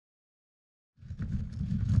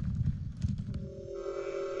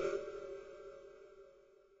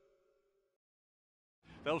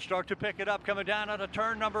They'll start to pick it up coming down on a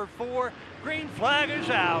turn number 4. Green flag is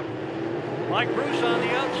out. Mike Bruce on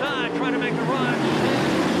the outside trying to make a run.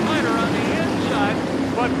 Snyder on the inside,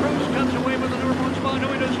 but Bruce comes away with the number 1 spot.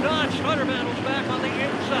 No, he does not. Snyder battles back on the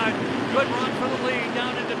inside. Good run for the lead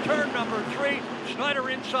down into turn number 3. Snyder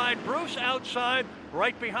inside, Bruce outside.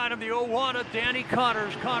 Right behind him, the 01 of Danny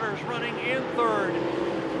Connors. Connors running in 3rd.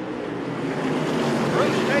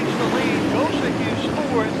 Bruce takes the lead. Gosick is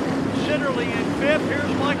 4th. Sitterly in 5th.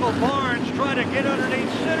 Here's Michael Barnes trying to get underneath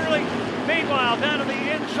Sitterly. Meanwhile, down to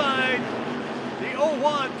the inside, the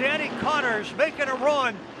 01, Danny Connors, making a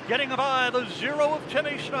run, getting by the 0 of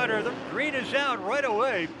Timmy Snyder. The green is out right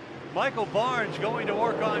away. Michael Barnes going to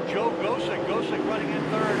work on Joe Gosick. Gosick running in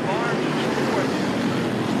 3rd. Barnes is 4th.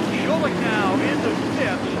 Schulich now into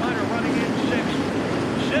 5th. Snyder running in 6th.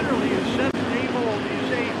 Sitterly is 7th. Abel is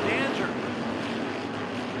 8th. Danzer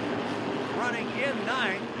running in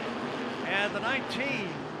 9th. And the 19,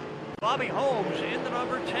 Bobby Holmes in the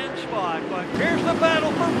number 10 spot. But here's the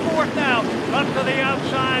battle for 4th now. Up to the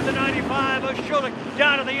outside, the 95 of Schulich.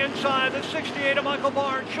 Down to the inside, the 68 of Michael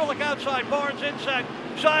Barnes. Schulich outside, Barnes inside.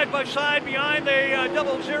 Side by side behind the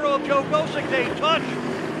 00 of Joe Gosick. They touch.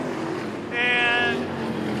 And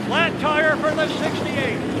flat tire for the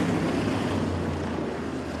 68.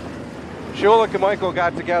 Schulich and Michael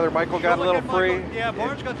got together. Michael got a little free. Yeah,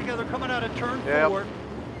 Barnes got together coming out of turn 4.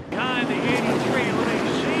 Behind the 83, LeVay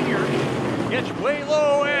Sr. gets way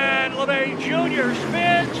low, and LeVay Jr.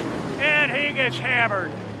 spins, and he gets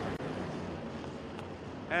hammered.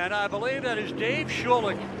 And I believe that is Dave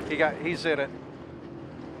Schulich. He's in it.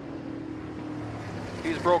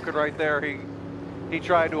 He's broken right there. He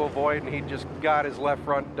tried to avoid, and he just got his left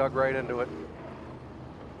front, dug right into it.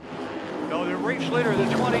 So the race leader,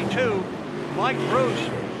 the 22, Mike Bruce,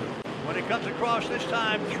 when he comes across this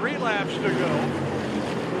time, 3 laps to go.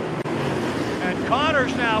 And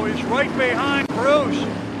Connors now is right behind Bruce.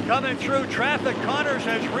 Coming through traffic, Connors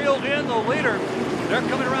has reeled in the leader. They're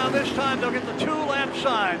coming around this time. They'll get the 2-lap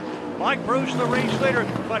sign. Mike Bruce, the race leader,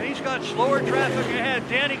 but he's got slower traffic ahead.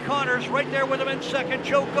 Danny Connors right there with him in 2nd.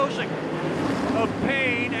 Joe Gosick of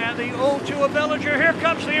Payne and the 02 of Bellinger. Here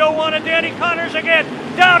comes the 01 of Danny Connors again.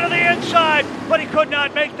 Down to the inside, but he could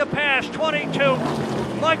not make the pass. 22.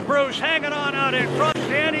 Mike Bruce hanging on out in front.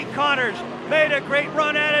 Danny Connors made a great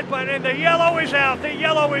run at it, but the yellow is out. The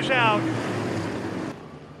yellow is out.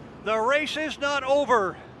 The race is not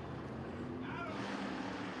over.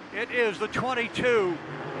 It is the 22.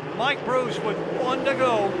 Mike Bruce with 1 to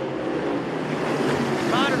go.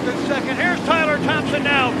 Connors in 2nd. Here's Tyler Thompson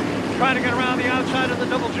now, trying to get around the outside of the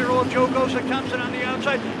 00 of Joe Gosick. Thompson on the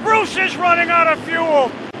outside. Bruce is running out of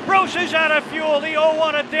fuel. Bruce is out of fuel. The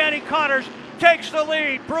 01 of Danny Connors takes the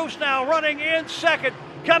lead. Bruce now running in 2nd.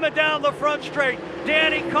 Coming down the front straight.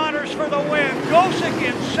 Danny Connors for the win. Gosick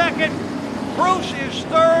in 2nd. Bruce is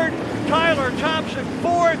 3rd. Tyler Thompson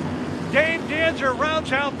 4th. Dave Danzer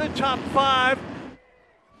rounds out the top 5.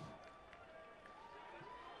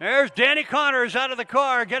 There's Danny Connors out of the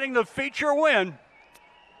car getting the feature win.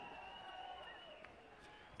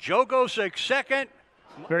 Joe Gosick 2nd.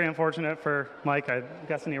 Very unfortunate for Mike. I'm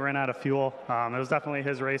guessing he ran out of fuel. It was definitely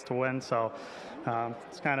his race to win, so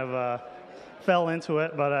it's kind of fell into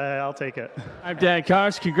it, but I'll take it. I'm Dan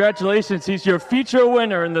Connors. Congratulations. He's your feature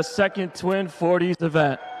winner in the 2nd Twin 40s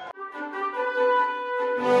event.